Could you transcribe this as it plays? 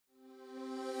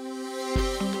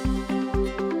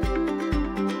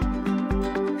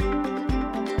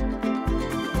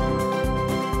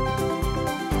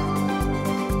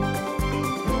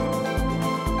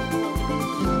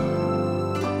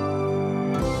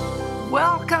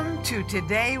Welcome to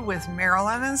Today with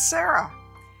Marilyn and Sarah.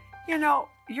 You know,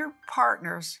 you're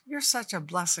partners. You're such a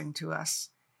blessing to us.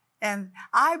 And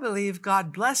I believe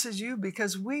God blesses you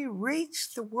because we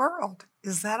reach the world.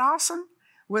 Is that awesome?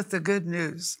 With the good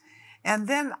news. And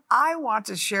then I want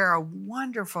to share a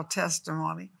wonderful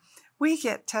testimony. We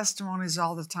get testimonies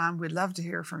all the time. We'd love to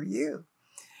hear from you.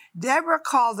 Deborah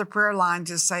called the prayer line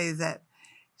to say that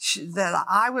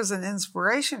I was an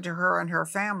inspiration to her and her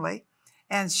family,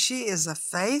 and she is a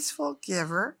faithful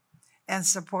giver and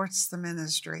supports the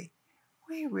ministry.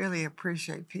 We really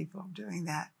appreciate people doing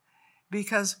that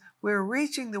because we're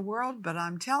reaching the world, but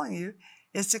I'm telling you,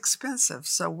 it's expensive.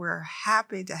 So we're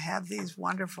happy to have these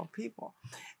wonderful people.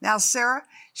 Now, Sarah,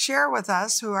 share with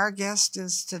us who our guest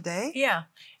is today. Yeah.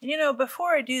 And you know,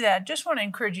 before I do that, just want to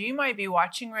encourage you. You might be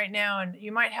watching right now and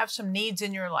you might have some needs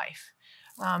in your life.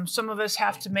 Some of us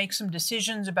have to make some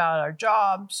decisions about our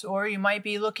jobs, or you might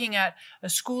be looking at a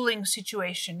schooling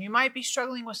situation. You might be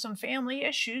struggling with some family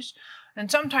issues. And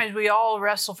sometimes we all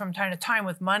wrestle from time to time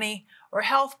with money or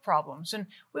health problems. And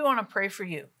we want to pray for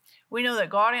you. We know that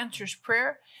God answers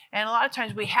prayer, and a lot of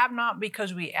times we have not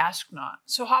because we ask not.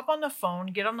 So hop on the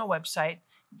phone, get on the website,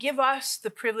 give us the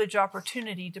privileged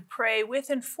opportunity to pray with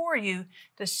and for you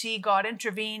to see God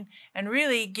intervene and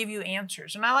really give you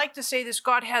answers. And I like to say this: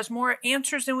 God has more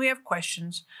answers than we have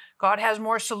questions. God has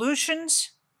more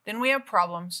solutions than we have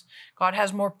problems. God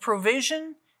has more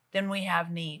provision than we have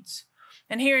needs.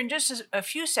 And here in just a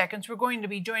few seconds, we're going to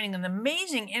be joining an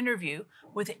amazing interview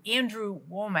with Andrew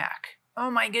Wommack.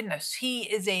 Oh my goodness, he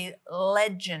is a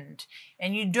legend.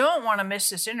 And you don't want to miss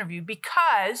this interview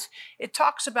because it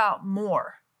talks about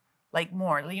more. Like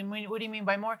more. What do you mean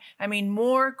by more? I mean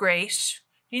more grace.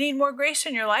 You need more grace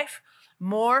in your life.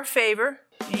 More favor.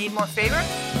 You need more favor?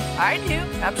 I do,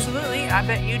 absolutely. I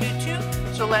bet you do too.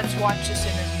 So let's watch this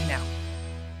interview now.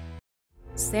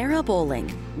 Sarah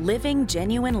Bowling, Living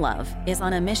Genuine Love, is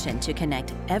on a mission to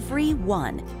connect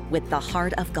everyone with the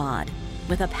heart of God.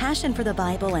 With a passion for the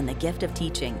Bible and the gift of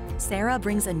teaching, Sarah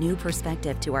brings a new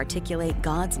perspective to articulate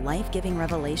God's life-giving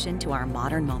revelation to our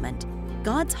modern moment.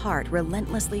 God's heart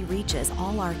relentlessly reaches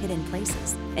all our hidden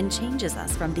places and changes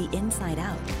us from the inside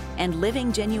out. And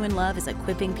Living Genuine Love is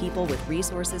equipping people with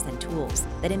resources and tools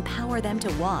that empower them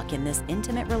to walk in this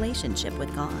intimate relationship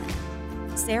with God.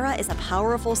 Sarah is a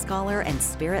powerful scholar and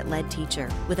spirit-led teacher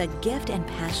with a gift and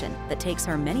passion that takes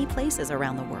her many places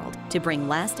around the world to bring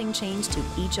lasting change to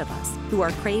each of us who are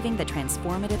craving the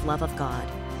transformative love of God.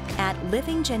 At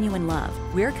Living Genuine Love,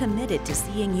 we're committed to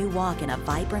seeing you walk in a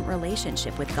vibrant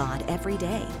relationship with God every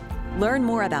day. Learn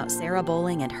more about Sarah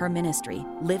Bowling and her ministry,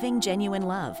 Living Genuine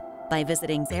Love, by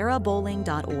visiting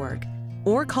sarahbowling.org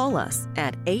or call us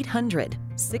at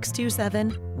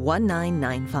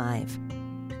 800-627-1995.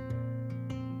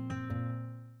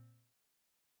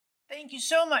 Thank you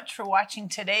so much for watching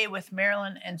Today with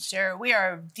Marilyn and Sarah. We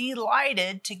are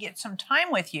delighted to get some time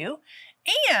with you.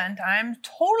 And I'm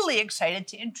totally excited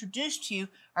to introduce to you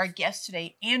our guest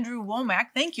today, Andrew Wommack.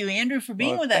 Thank you, Andrew, for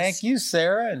being with us. Thank you,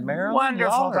 Sarah and Marilyn.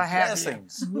 Wonderful to have you.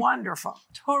 Wonderful.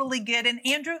 Totally good. And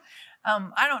Andrew,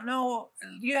 I don't know,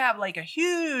 you have like a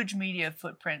huge media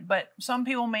footprint, but some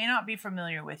people may not be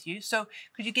familiar with you. So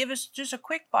could you give us just a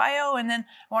quick bio? And then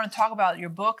I want to talk about your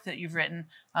book that you've written.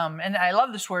 And I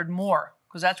love this word more,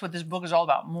 because that's what this book is all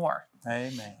about, more.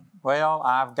 Amen. Well,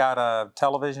 I've got a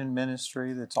television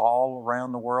ministry that's all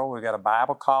around the world. We've got a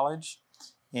Bible college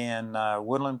in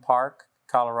Woodland Park,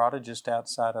 Colorado, just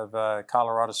outside of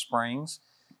Colorado Springs.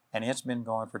 And it's been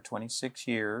going for 26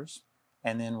 years.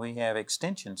 And then we have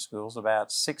extension schools,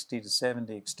 about 60 to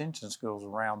 70 extension schools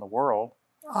around the world.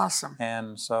 Awesome.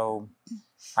 And so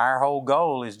our whole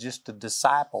goal is just to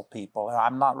disciple people.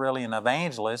 I'm not really an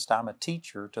evangelist. I'm a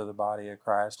teacher to the body of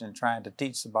Christ and trying to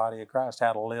teach the body of Christ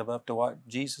how to live up to what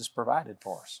Jesus provided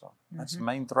for us. So that's the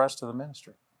main thrust of the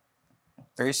ministry.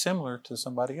 Very similar to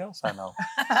somebody else I know.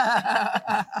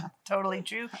 Totally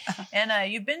true. And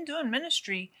you've been doing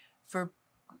ministry for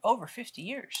over 50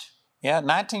 years. Yeah,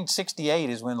 1968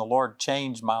 is when the Lord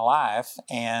changed my life,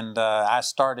 and I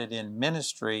started in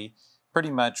ministry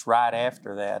pretty much right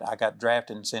after that. I got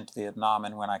drafted and sent to Vietnam,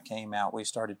 and when I came out, we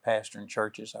started pastoring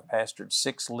churches. I pastored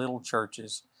 6 little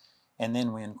churches, and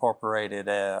then we incorporated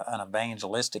an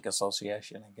evangelistic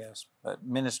association, I guess. But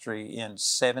ministry in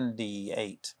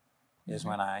 78 is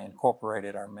when I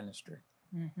incorporated our ministry.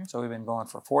 So we've been going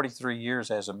for 43 years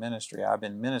as a ministry. I've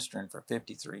been ministering for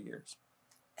 53 years.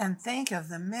 And think of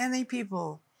the many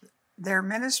people, their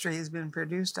ministry has been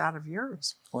produced out of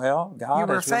yours. Well, God You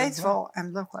were has really faithful,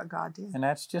 and look what God did. And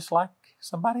that's just like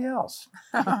somebody else.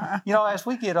 You know, as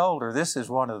we get older, this is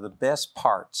one of the best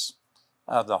parts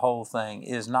of the whole thing,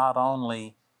 is not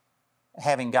only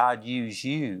having God use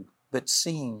you, but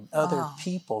seeing other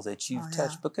people that you've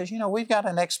touched. Because, we've got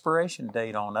an expiration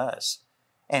date on us.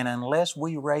 And unless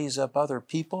we raise up other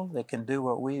people that can do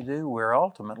what we do, we're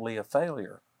ultimately a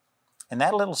failure. And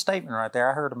that little statement right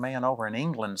there, I heard a man over in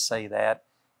England say that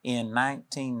in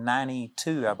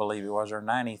 1992, I believe it was, or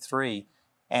 93.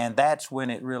 And that's when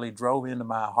it really drove into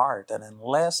my heart that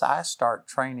unless I start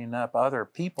training up other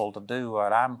people to do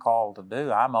what I'm called to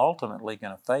do, I'm ultimately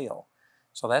going to fail.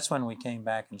 So that's when we came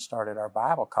back and started our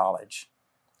Bible college,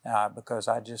 because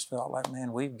I just felt like,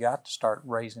 man, we've got to start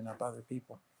raising up other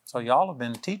people. So y'all have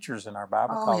been teachers in our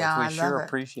Bible college. Yeah, we sure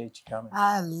appreciate you coming.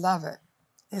 I love it.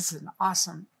 It's an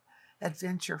awesome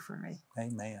adventure for me.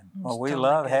 Amen. Well, we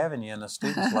love having you, and the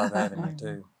students love having you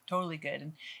too. Totally good.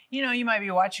 And you might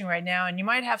be watching right now and you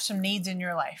might have some needs in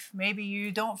your life. Maybe you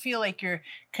don't feel like you're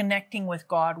connecting with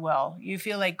God well. You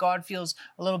feel like God feels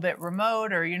a little bit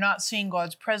remote, or you're not seeing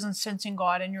God's presence, sensing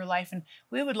God in your life. And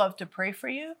we would love to pray for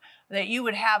you that you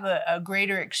would have a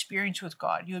greater experience with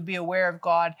God. You would be aware of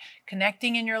God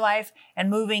connecting in your life and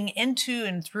moving into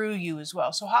and through you as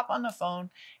well. So hop on the phone,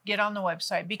 get on the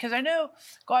website, because I know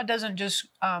God doesn't just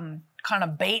kind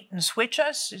of bait and switch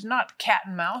us. It's not cat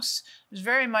and mouse. It's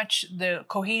very much the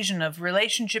cohesion of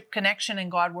relationship, connection,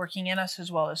 and God working in us as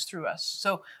well as through us.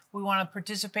 So we want to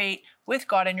participate with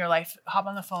God in your life. Hop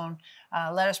on the phone.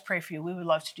 Let us pray for you. We would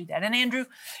love to do that. And Andrew,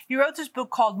 you wrote this book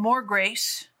called More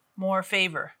Grace, More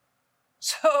Favor.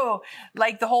 So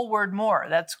like the whole word more,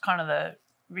 that's kind of the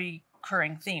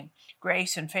recurring theme,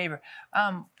 grace and favor.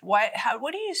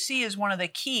 What do you see as one of the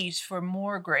keys for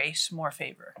more grace, more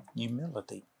favor?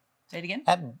 Humility. Say it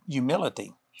again?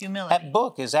 Humility. Humility. That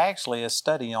book is actually a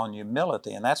study on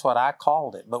humility, and that's what I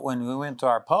called it. But when we went to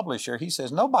our publisher, he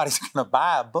says, nobody's going to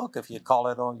buy a book if you call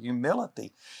it on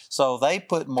humility. So they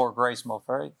put More Grace, More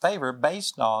Favor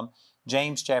based on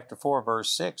James chapter 4,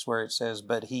 verse 6, where it says,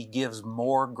 but he gives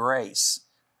more grace.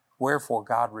 Wherefore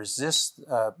God resists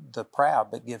the proud,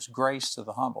 but gives grace to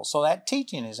the humble. So that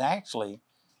teaching is actually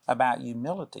about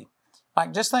humility.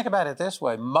 Like, just think about it this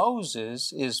way.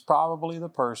 Moses is probably the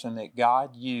person that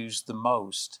God used the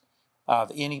most of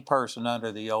any person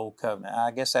under the Old Covenant.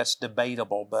 I guess that's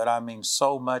debatable, but I mean,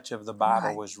 so much of the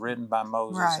Bible was written by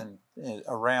Moses and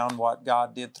around what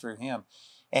God did through him.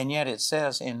 And yet it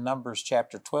says in Numbers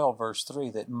chapter 12, verse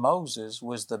 3, that Moses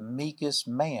was the meekest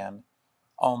man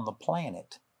on the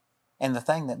planet. And the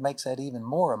thing that makes that even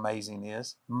more amazing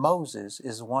is Moses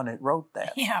is the one that wrote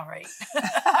that. Yeah, right.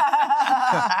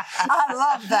 I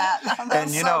love that.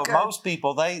 And most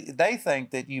people, they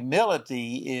think that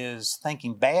humility is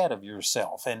thinking bad of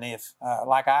yourself. And if,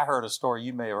 like I heard a story,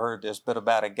 you may have heard this, but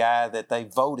about a guy that they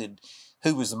voted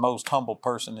who was the most humble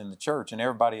person in the church. And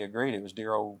everybody agreed it was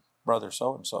dear old brother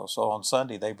so-and-so. So on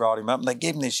Sunday, they brought him up and they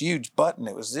gave him this huge button.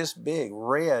 It was this big,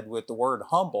 red, with the word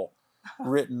humble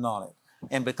written on it.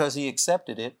 And because he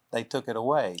accepted it, they took it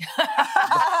away.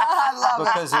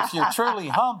 Because if you're truly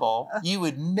humble, you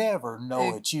would never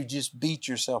know it. You just beat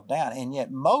yourself down. And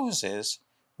yet Moses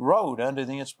wrote under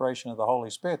the inspiration of the Holy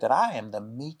Spirit that I am the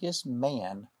meekest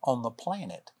man on the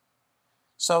planet.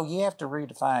 So you have to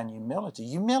redefine humility.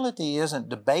 Humility isn't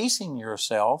debasing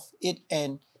yourself,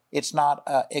 and it's not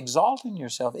exalting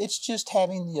yourself. It's just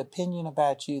having the opinion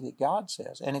about you that God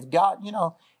says. And if God,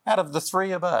 out of the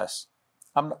three of us,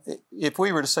 if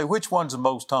we were to say, which one's the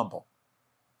most humble?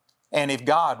 And if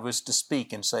God was to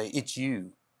speak and say, it's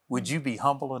you, would you be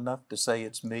humble enough to say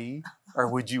it's me? Or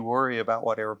would you worry about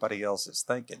what everybody else is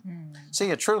thinking?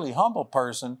 See, a truly humble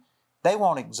person, they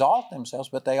won't exalt themselves,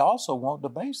 but they also won't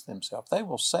debase themselves. They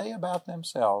will say about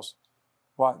themselves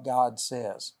what God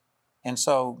says. And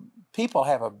so people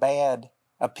have a bad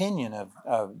opinion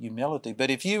of humility. But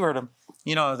if you were to,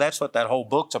 that's what that whole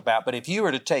book's about. But if you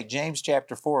were to take James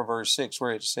chapter 4, verse 6,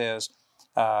 where it says,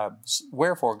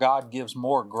 wherefore God gives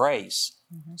more grace.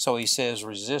 So he says,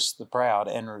 resist the proud,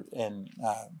 and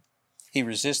he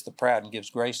resists the proud and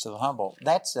gives grace to the humble.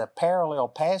 That's a parallel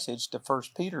passage to 1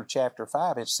 Peter chapter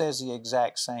 5. It says the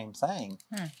exact same thing.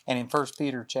 And in 1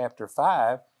 Peter chapter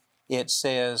 5, it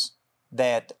says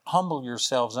that humble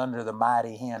yourselves under the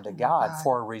mighty hand of God,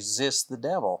 for resist the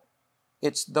devil.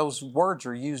 Those words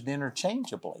are used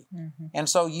interchangeably. And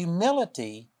so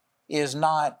humility is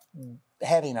not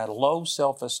having a low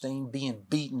self-esteem, being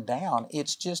beaten down.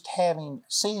 It's just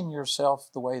seeing yourself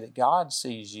the way that God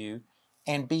sees you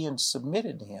and being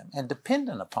submitted to Him and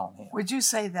dependent upon Him. Would you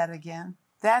say that again?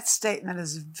 That statement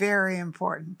is very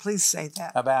important. Please say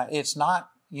that.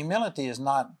 Humility is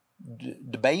not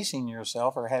debasing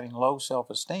yourself or having low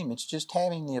self-esteem. It's just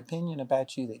having the opinion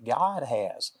about you that God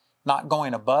has, not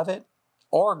going above it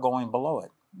or going below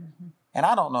it. And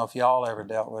I don't know if y'all ever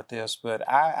dealt with this, but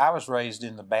I was raised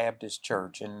in the Baptist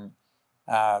church, and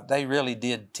they really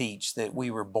did teach that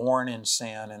we were born in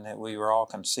sin and that we were all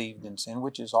conceived in sin,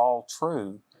 which is all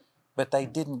true, but they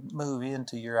didn't move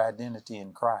into your identity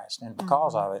in Christ. And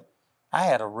because of it, I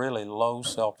had a really low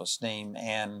self-esteem,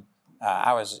 and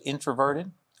I was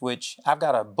introverted, which I've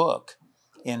got a book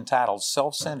entitled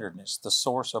Self-Centeredness, the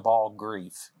Source of All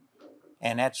Grief.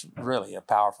 And that's really a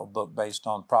powerful book based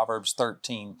on Proverbs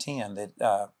 13:10,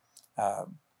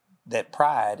 that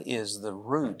pride is the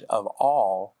root of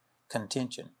all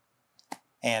contention.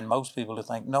 And most people will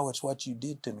think, no, it's what you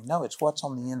did to me. No, it's what's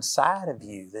on the inside of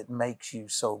you that makes you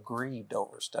so grieved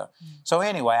over stuff. So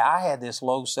anyway, I had this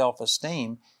low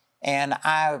self-esteem, and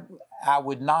I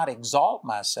would not exalt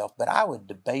myself, but I would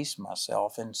debase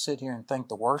myself and sit here and think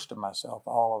the worst of myself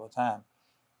all of the time.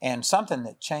 And something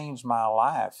that changed my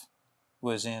life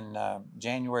was in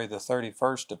January the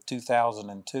 31st of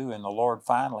 2002, and the Lord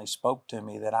finally spoke to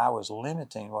me that I was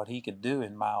limiting what He could do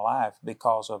in my life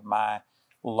because of my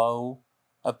low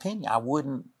opinion. I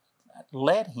wouldn't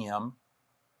let Him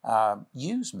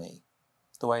use me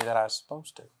the way that I was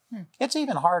supposed to. It's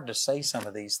even hard to say some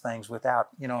of these things without,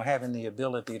 having the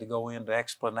ability to go into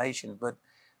explanation.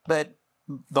 But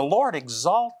the Lord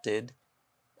exalted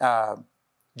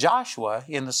Joshua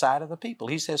in the sight of the people.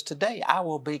 He says, today I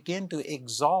will begin to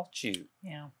exalt you,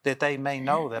 that they may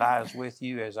know that I was with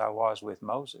you as I was with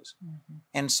Moses.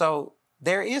 And so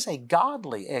there is a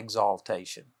godly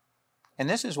exaltation. And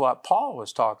this is what Paul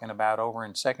was talking about over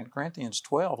in 2 Corinthians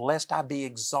 12, lest I be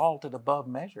exalted above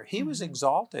measure. He was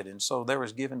exalted, and so there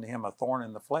was given to him a thorn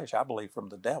in the flesh, I believe from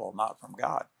the devil, not from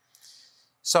God.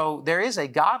 So there is a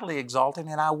godly exalting,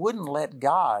 and I wouldn't let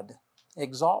God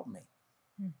exalt me.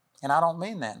 And I don't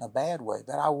mean that in a bad way,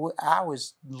 but I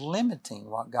was limiting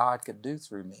what God could do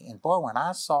through me. And boy, when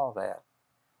I saw that,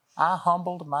 I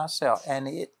humbled myself.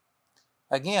 And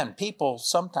again, people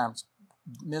sometimes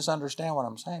misunderstand what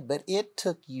I'm saying, but it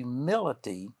took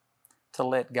humility to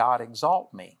let God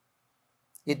exalt me.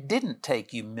 It didn't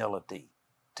take humility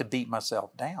to beat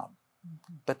myself down,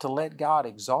 but to let God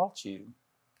exalt you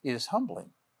is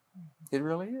humbling. It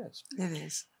really is. It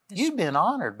is. You've been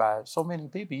honored by so many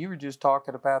people. You were just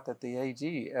talking about that the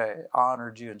AG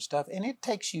honored you and stuff, and it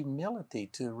takes humility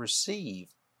to receive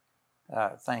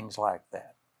things like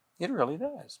that. It really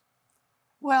does.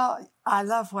 Well, I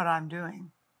love what I'm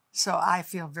doing, so I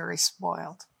feel very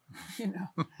spoiled,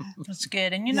 That's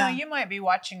good. And you might be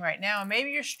watching right now, and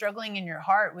maybe you're struggling in your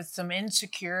heart with some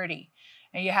insecurity,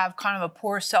 and you have kind of a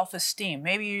poor self-esteem.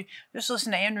 Maybe you just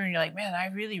listen to Andrew and you're like, man, I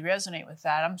really resonate with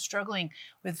that. I'm struggling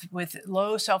with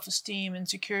low self-esteem,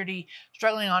 insecurity,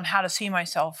 struggling on how to see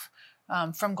myself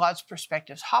from God's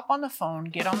perspectives. Hop on the phone,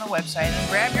 get on the website, and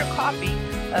grab your copy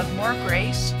of More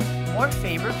Grace, More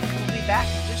Favor. We'll be back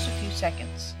in just a few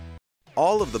seconds.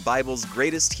 All of the Bible's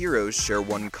greatest heroes share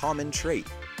one common trait: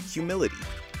 humility.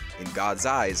 In God's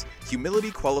eyes,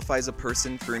 humility qualifies a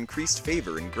person for increased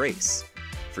favor and grace.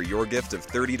 For your gift of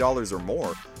 $30 or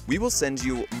more, we will send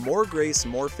you More Grace,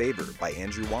 More Favor by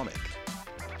Andrew Wommack.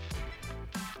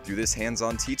 Through this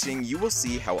hands-on teaching, you will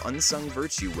see how unsung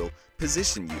virtue will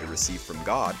position you to receive from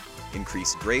God,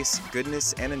 increase grace,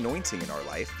 goodness, and anointing in our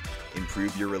life,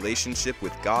 improve your relationship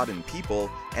with God and people,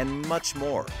 and much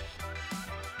more.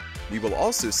 We will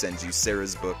also send you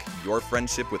Sarah's book, Your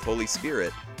Friendship with Holy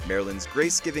Spirit, Marilyn's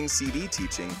Grace-Giving CD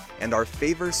teaching, and our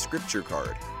Favor Scripture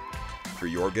card. For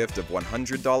your gift of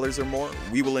 $100 or more,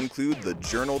 we will include the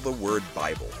Journal the Word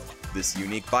Bible. This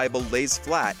unique Bible lays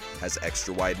flat, has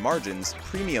extra wide margins,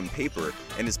 premium paper,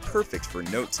 and is perfect for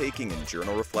note-taking and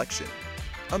journal reflection.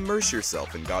 Immerse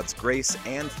yourself in God's grace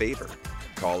and favor.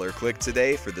 Call or click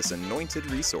today for this anointed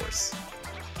resource.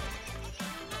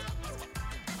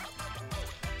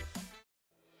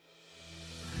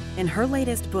 In her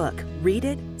latest book, Read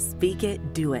It, Speak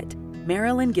It, Do It,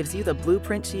 Marilyn gives you the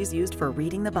blueprint she's used for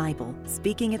reading the Bible,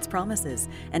 speaking its promises,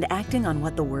 and acting on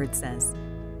what the Word says.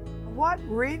 What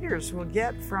readers will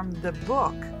get from the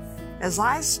book as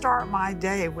I start my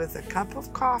day with a cup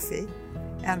of coffee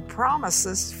and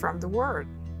promises from the Word.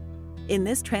 In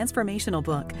this transformational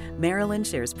book, Marilyn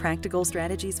shares practical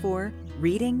strategies for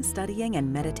reading, studying,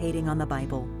 and meditating on the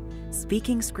Bible,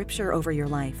 speaking Scripture over your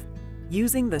life,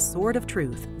 using the sword of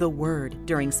truth, the Word,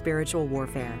 during spiritual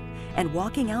warfare, and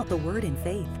walking out the Word in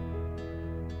faith.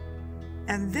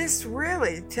 And this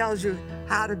really tells you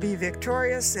how to be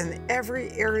victorious in every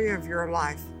area of your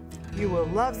life. You will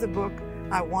love the book.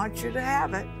 I want you to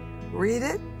have it. Read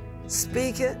it,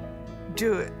 speak it,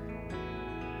 do it.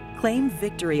 Claim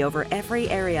victory over every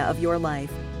area of your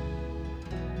life.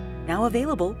 Now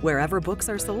available wherever books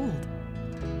are sold.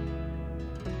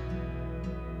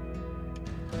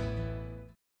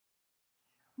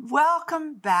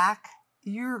 Welcome back.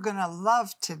 You're going to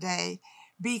love today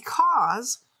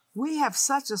because we have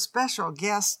such a special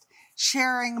guest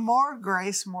sharing more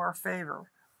grace, more favor.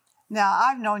 Now,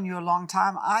 I've known you a long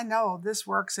time. I know this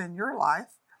works in your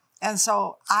life. And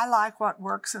so I like what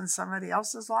works in somebody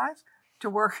else's life to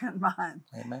work in mine.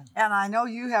 Amen. And I know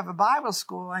you have a Bible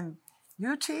school and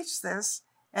you teach this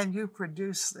and you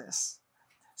produce this.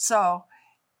 So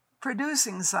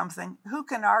producing something, who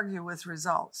can argue with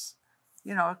results?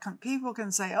 You know, people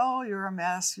can say, oh, you're a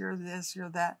mess, you're this,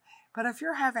 you're that. But if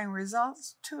you're having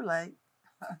results, too late.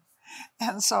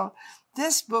 And so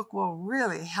this book will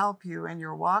really help you in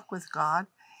your walk with God.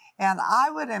 And I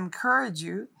would encourage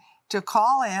you to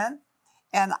call in.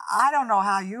 And I don't know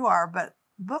how you are, but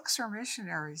books are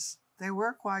missionaries. They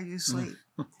work while you sleep.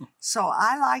 So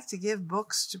I like to give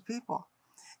books to people.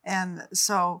 And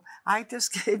so I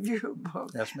just gave you a book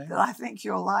Yes, ma'am. that I think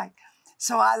you'll like.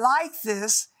 So I like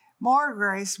this. More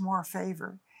grace, more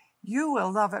favor. You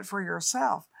will love it for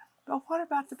yourself. But what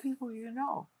about the people you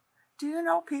know? Do you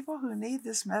know people who need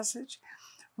this message?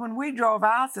 When we drove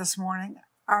out this morning,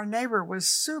 our neighbor was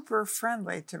super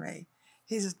friendly to me.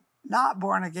 He's not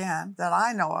born again that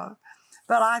I know of.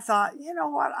 But I thought, you know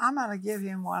what? I'm going to give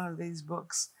him one of these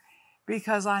books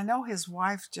because I know his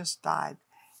wife just died.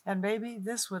 And maybe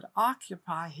this would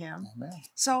occupy him. Amen.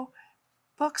 So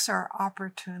books are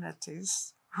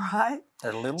opportunities. Right?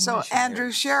 They're little So missionaries.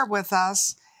 Andrew, share with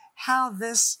us how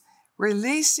this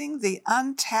releasing the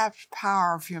untapped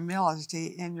power of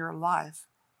humility in your life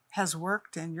has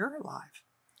worked in your life.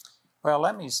 Well,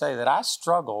 let me say that I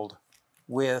struggled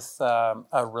with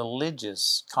a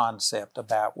religious concept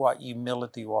about what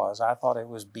humility was. I thought it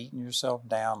was beating yourself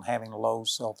down, having low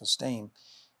self-esteem.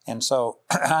 And so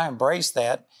I embraced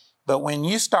that. But when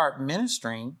you start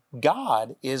ministering,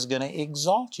 God is going to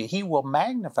exalt you. He will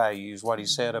magnify you, is what he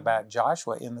said about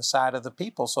Joshua, in the sight of the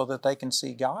people so that they can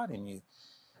see God in you.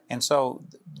 And so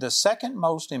the second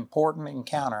most important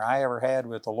encounter I ever had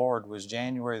with the Lord was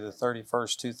January the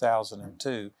 31st,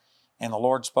 2002. And the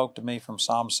Lord spoke to me from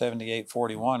Psalm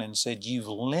 78:41 and said, you've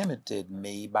limited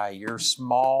me by your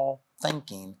small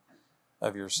thinking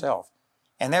of yourself.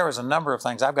 And there was a number of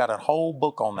things. I've got a whole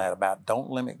book on that about don't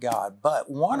limit God. But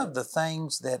one of the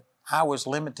things that I was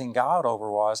limiting God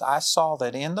over was I saw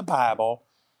that in the Bible,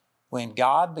 when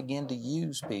God began to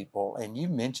use people, and you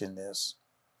mentioned this,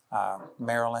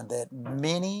 Marilyn, that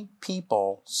many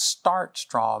people start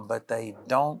strong, but they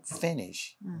don't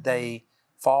finish. Mm-hmm. They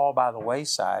fall by the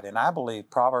wayside. And I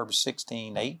believe Proverbs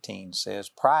 16:18 says,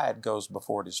 pride goes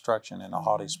before destruction and a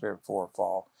haughty spirit before a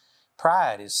fall.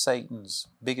 Pride is Satan's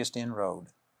biggest inroad,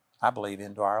 I believe,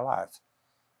 into our life.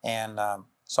 And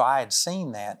so I had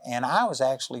seen that, and I was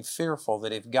actually fearful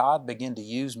that if God began to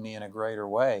use me in a greater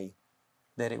way,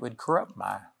 that it would corrupt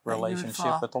my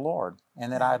relationship with the Lord,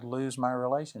 and that I'd lose my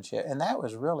relationship. And that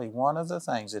was really one of the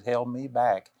things that held me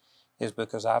back, is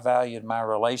because I valued my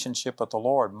relationship with the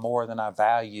Lord more than I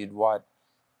valued what,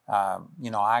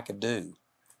 I could do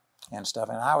and stuff.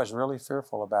 And I was really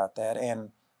fearful about that.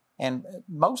 And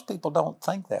most people don't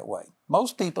think that way.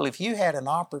 Most people, if you had an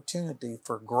opportunity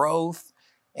for growth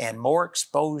and more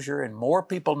exposure and more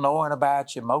people knowing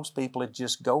about you, most people would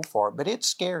just go for it. But it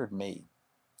scared me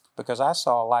because I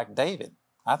saw, like David,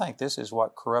 I think this is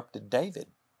what corrupted David.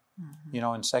 Mm-hmm.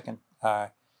 In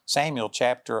 2 Samuel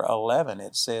chapter 11,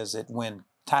 it says that when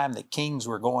time that kings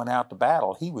were going out to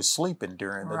battle, he was sleeping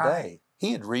during the day.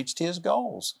 He had reached his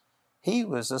goals. He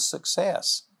was a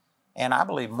success. And I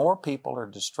believe more people are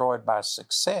destroyed by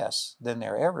success than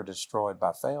they're ever destroyed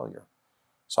by failure.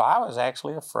 So I was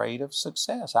actually afraid of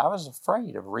success. I was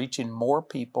afraid of reaching more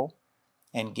people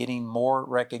and getting more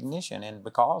recognition. And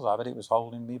because of it, it was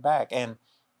holding me back. And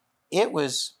it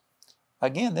was,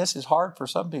 again, this is hard for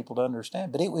some people to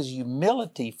understand, but it was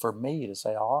humility for me to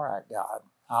say, all right, God,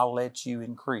 I'll let you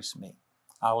increase me.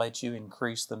 I'll let you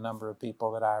increase the number of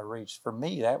people that I reach. For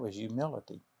me, that was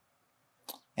humility.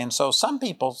 And so some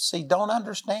people, don't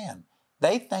understand.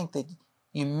 They think that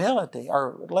humility,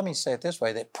 or let me say it this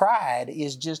way, that pride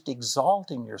is just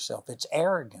exalting yourself. It's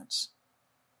arrogance.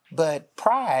 But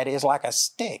pride is like a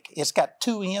stick. It's got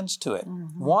two ends to it.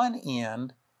 Mm-hmm. One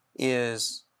end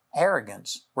is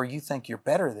arrogance, where you think you're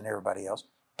better than everybody else.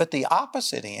 But the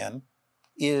opposite end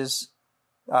is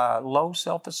low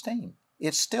self-esteem.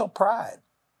 It's still pride.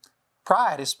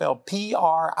 Pride is spelled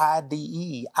Pride.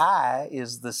 I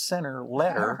is the center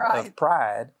letter of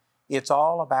pride. It's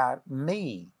all about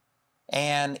me.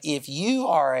 And if you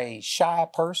are a shy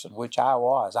person, which I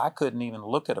was, I couldn't even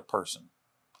look at a person.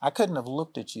 I couldn't have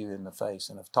looked at you in the face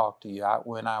and have talked to you.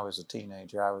 When I was a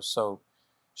teenager, I was so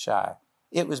shy.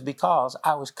 It was because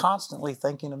I was constantly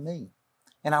thinking of me.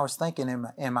 And I was thinking,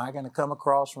 am I going to come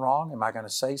across wrong? Am I going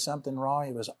to say something wrong?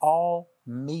 It was all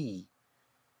me.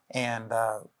 And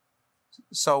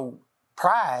so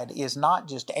pride is not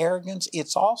just arrogance,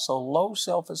 it's also low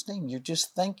self-esteem. You're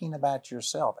just thinking about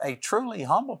yourself. A truly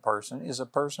humble person is a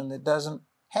person that doesn't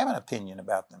have an opinion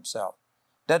about themselves.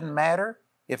 Doesn't matter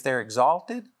if they're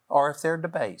exalted or if they're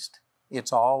debased.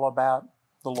 It's all about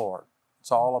the Lord.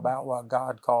 It's all about what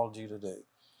God called you to do.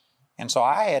 And so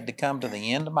I had to come to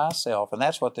the end of myself, and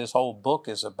that's what this whole book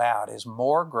is about, is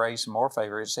more grace, more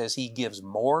favor. It says He gives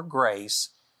more grace,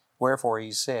 wherefore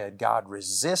He said, God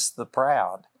resists the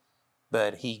proud,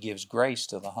 but He gives grace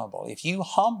to the humble. If you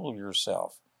humble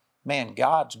yourself, man,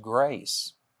 God's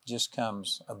grace just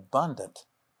comes abundant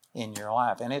in your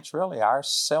life. And it's really our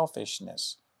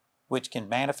selfishness, which can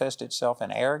manifest itself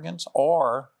in arrogance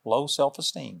or low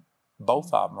self-esteem.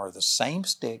 Both of them are the same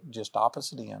stick, just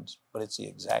opposite ends, but it's the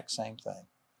exact same thing.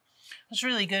 That's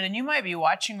really good. And you might be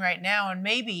watching right now, and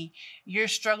maybe you're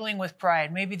struggling with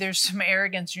pride. Maybe there's some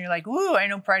arrogance, and you're like, ooh, I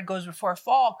know pride goes before a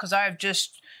fall because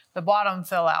the bottom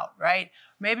fell out, right?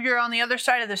 Maybe you're on the other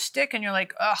side of the stick, and you're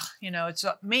like, ugh, it's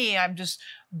me.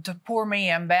 Poor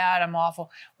me. I'm bad. I'm awful.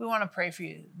 We want to pray for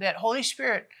you that Holy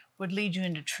Spirit would lead you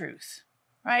into truth,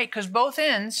 right? Because both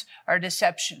ends are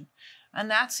deception. And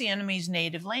that's the enemy's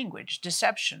native language,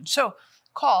 deception. So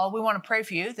we want to pray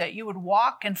for you that you would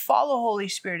walk and follow Holy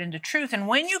Spirit into truth. And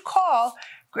when you call,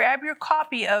 grab your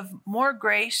copy of More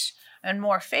Grace and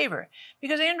More Favor.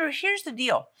 Because Andrew, here's the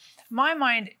deal. In my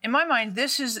mind,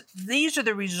 these are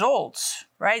the results,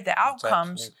 right? The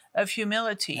outcomes of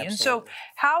humility. Absolutely. And so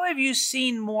how have you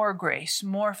seen more grace,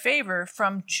 more favor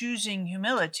from choosing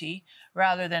humility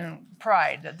rather than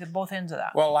pride, both ends of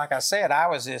that? Well, like I said, I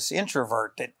was this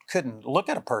introvert that couldn't look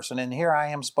at a person, and here I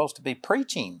am supposed to be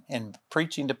preaching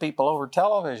to people over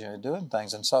television and doing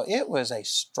things. And so it was a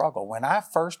struggle. When I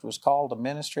first was called to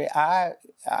ministry, I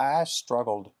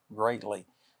struggled greatly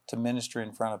to minister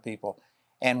in front of people.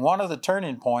 And one of the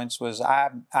turning points was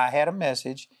I had a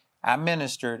message, I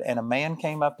ministered, and a man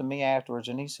came up to me afterwards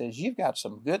and he says, you've got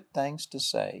some good things to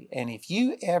say. And if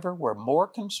you ever were more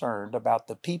concerned about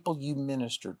the people you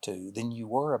ministered to than you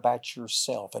were about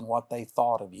yourself and what they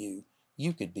thought of you,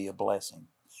 you could be a blessing.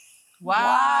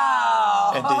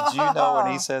 Wow. And did you know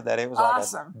when he said that, it was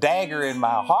Awesome. like a dagger in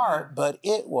my heart, but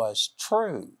it was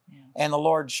true. Yeah. And the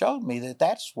Lord showed me that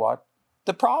that's what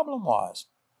the problem was.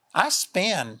 I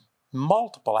spend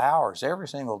multiple hours every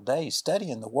single day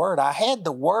studying the Word. I had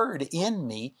the Word in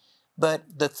me, but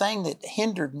the thing that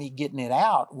hindered me getting it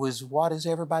out was, what is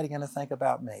everybody going to think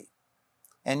about me?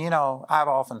 And I've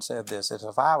often said this, that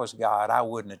if I was God, I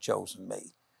wouldn't have chosen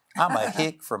me. I'm a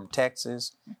hick from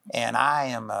Texas, and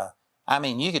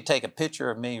you could take a picture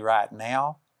of me right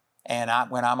now, and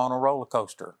when I'm on a roller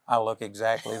coaster, I look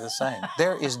exactly the same.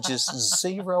 There is just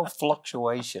zero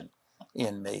fluctuation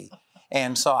in me.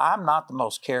 And so I'm not the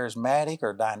most charismatic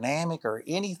or dynamic or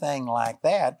anything like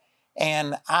that.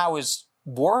 And I was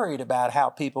worried about how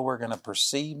people were going to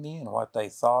perceive me and what they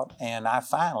thought. And I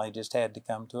finally just had to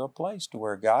come to a place to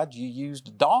where, God, you used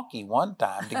a donkey one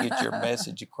time to get your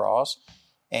message across,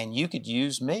 and you could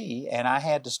use me. And I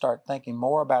had to start thinking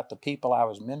more about the people I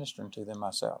was ministering to than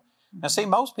myself. Now, see,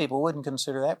 most people wouldn't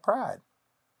consider that pride.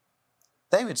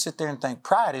 They would sit there and think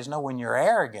pride is when you're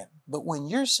arrogant. But when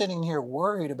you're sitting here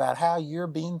worried about how you're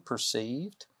being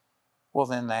perceived, well,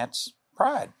 then that's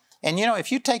pride. And if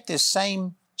you take this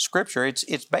same scripture,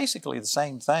 it's basically the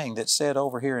same thing that's said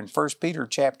over here in 1 Peter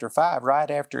chapter 5, right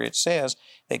after it says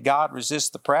that God resists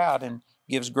the proud and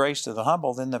gives grace to the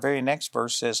humble. Then the very next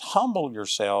verse says, humble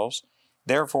yourselves,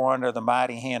 therefore, under the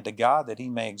mighty hand of God, that He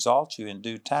may exalt you in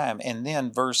due time. And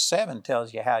then verse 7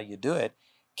 tells you how you do it,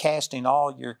 casting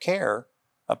all your care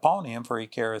upon Him, for He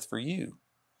careth for you.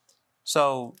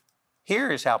 So here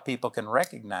is how people can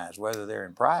recognize whether they're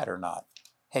in pride or not.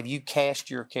 Have you cast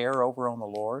your care over on the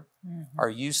Lord? Mm-hmm. Are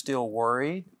you still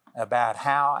worried about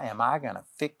how am I going to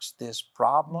fix this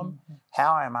problem? Mm-hmm.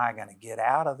 How am I going to get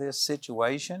out of this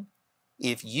situation?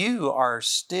 If you are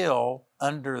still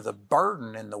under the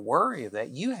burden and the worry of that,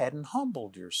 you hadn't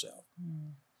humbled yourself.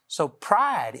 Mm-hmm. So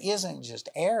pride isn't just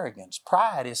arrogance.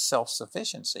 Pride is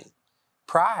self-sufficiency.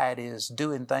 Pride is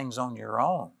doing things on your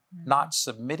own, not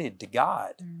submitted to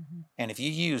God. Mm-hmm. And if you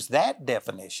use that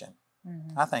definition,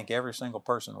 I think every single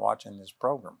person watching this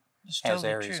program has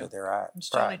areas of their pride. It's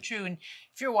totally true. And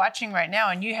if you're watching right now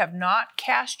and you have not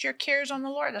cast your cares on the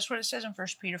Lord, that's what it says in 1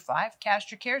 Peter 5,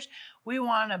 cast your cares. We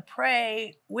want to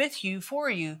pray with you, for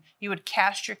you. You would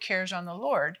cast your cares on the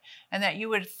Lord, and that you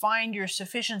would find your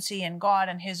sufficiency in God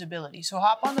and His ability. So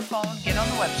hop on the phone, get on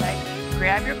the website,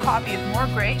 grab your copy of More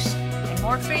Grace and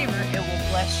More Favor. It will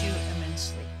bless you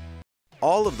immensely.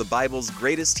 All of the Bible's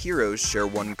greatest heroes share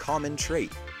one common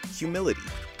trait: humility.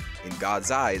 In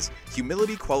God's eyes,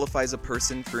 humility qualifies a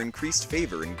person for increased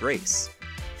favor and grace.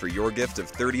 For your gift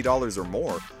of $30 or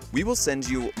more, we will send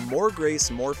you More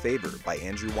Grace, More Favor by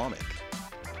Andrew Wommack.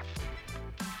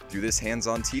 Through this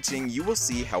hands-on teaching, you will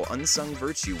see how unsung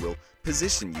virtue will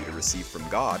position you to receive from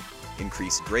God,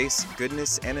 increase grace,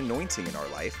 goodness, and anointing in our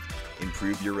life,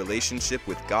 improve your relationship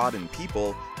with God and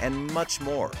people, and much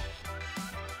more.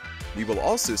 We will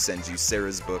also send you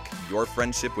Sarah's book, Your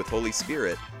Friendship with Holy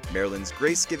Spirit, Marilyn's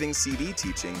Grace-Giving CD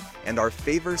teaching, and our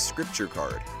Favor Scripture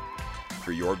card.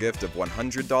 For your gift of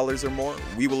 $100 or more,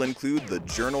 we will include the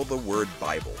Journal the Word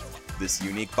Bible. This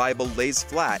unique Bible lays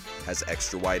flat, has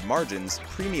extra-wide margins,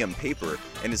 premium paper,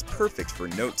 and is perfect for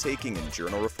note-taking and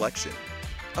journal reflection.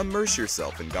 Immerse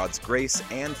yourself in God's grace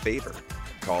and favor.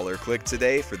 Call or click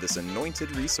today for this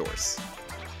anointed resource.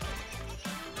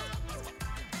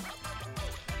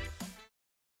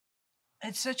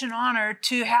 It's such an honor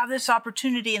to have this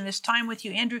opportunity and this time with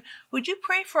you. Andrew, would you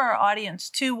pray for our audience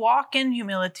to walk in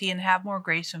humility and have more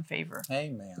grace and favor?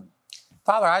 Amen.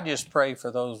 Father, I just pray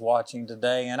for those watching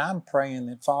today, and I'm praying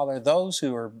that, Father, those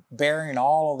who are bearing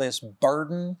all of this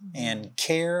burden and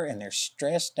care, and they're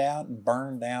stressed out and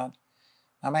burned out,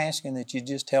 I'm asking that you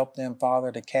just help them,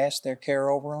 Father, to cast their care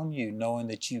over on you, knowing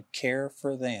that you care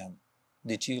for them,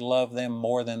 that you love them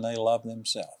more than they love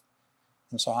themselves.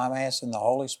 And so I'm asking the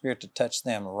Holy Spirit to touch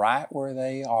them right where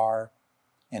they are.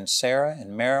 And Sarah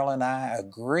and Marilyn and I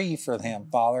agree for them,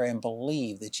 Father, and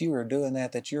believe that you are doing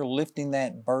that you're lifting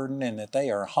that burden, and that they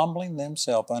are humbling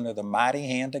themselves under the mighty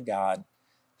hand of God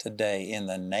today in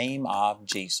the name of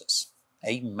Jesus.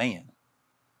 Amen.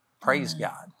 Praise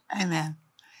God. Amen.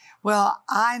 Well,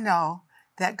 I know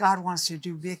that God wants to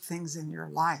do big things in your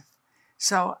life.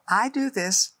 So I do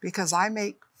this because I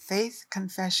make faith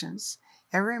confessions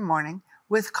every morning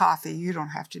with coffee. You don't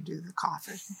have to do the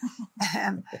coffee.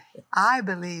 And I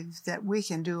believe that we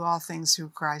can do all things through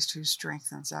Christ who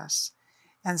strengthens us.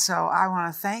 And so I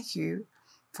want to thank you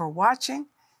for watching.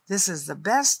 This is the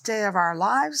best day of our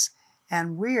lives,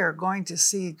 and we are going to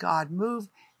see God move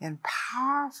in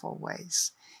powerful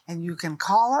ways. And you can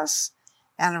call us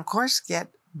and, of course, get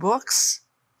books.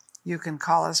 You can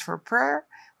call us for prayer.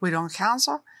 We don't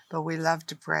counsel, but we love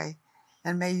to pray.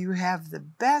 And may you have the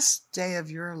best day of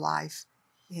your life.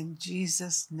 In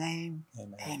Jesus' name,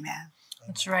 amen.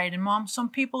 That's right. And Mom, some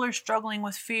people are struggling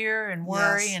with fear and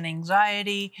worry and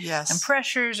anxiety and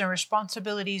pressures and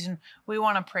responsibilities, and we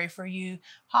want to pray for you.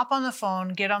 Hop on the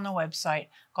phone, get on the website.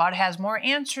 God has more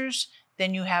answers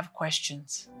than you have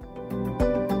questions.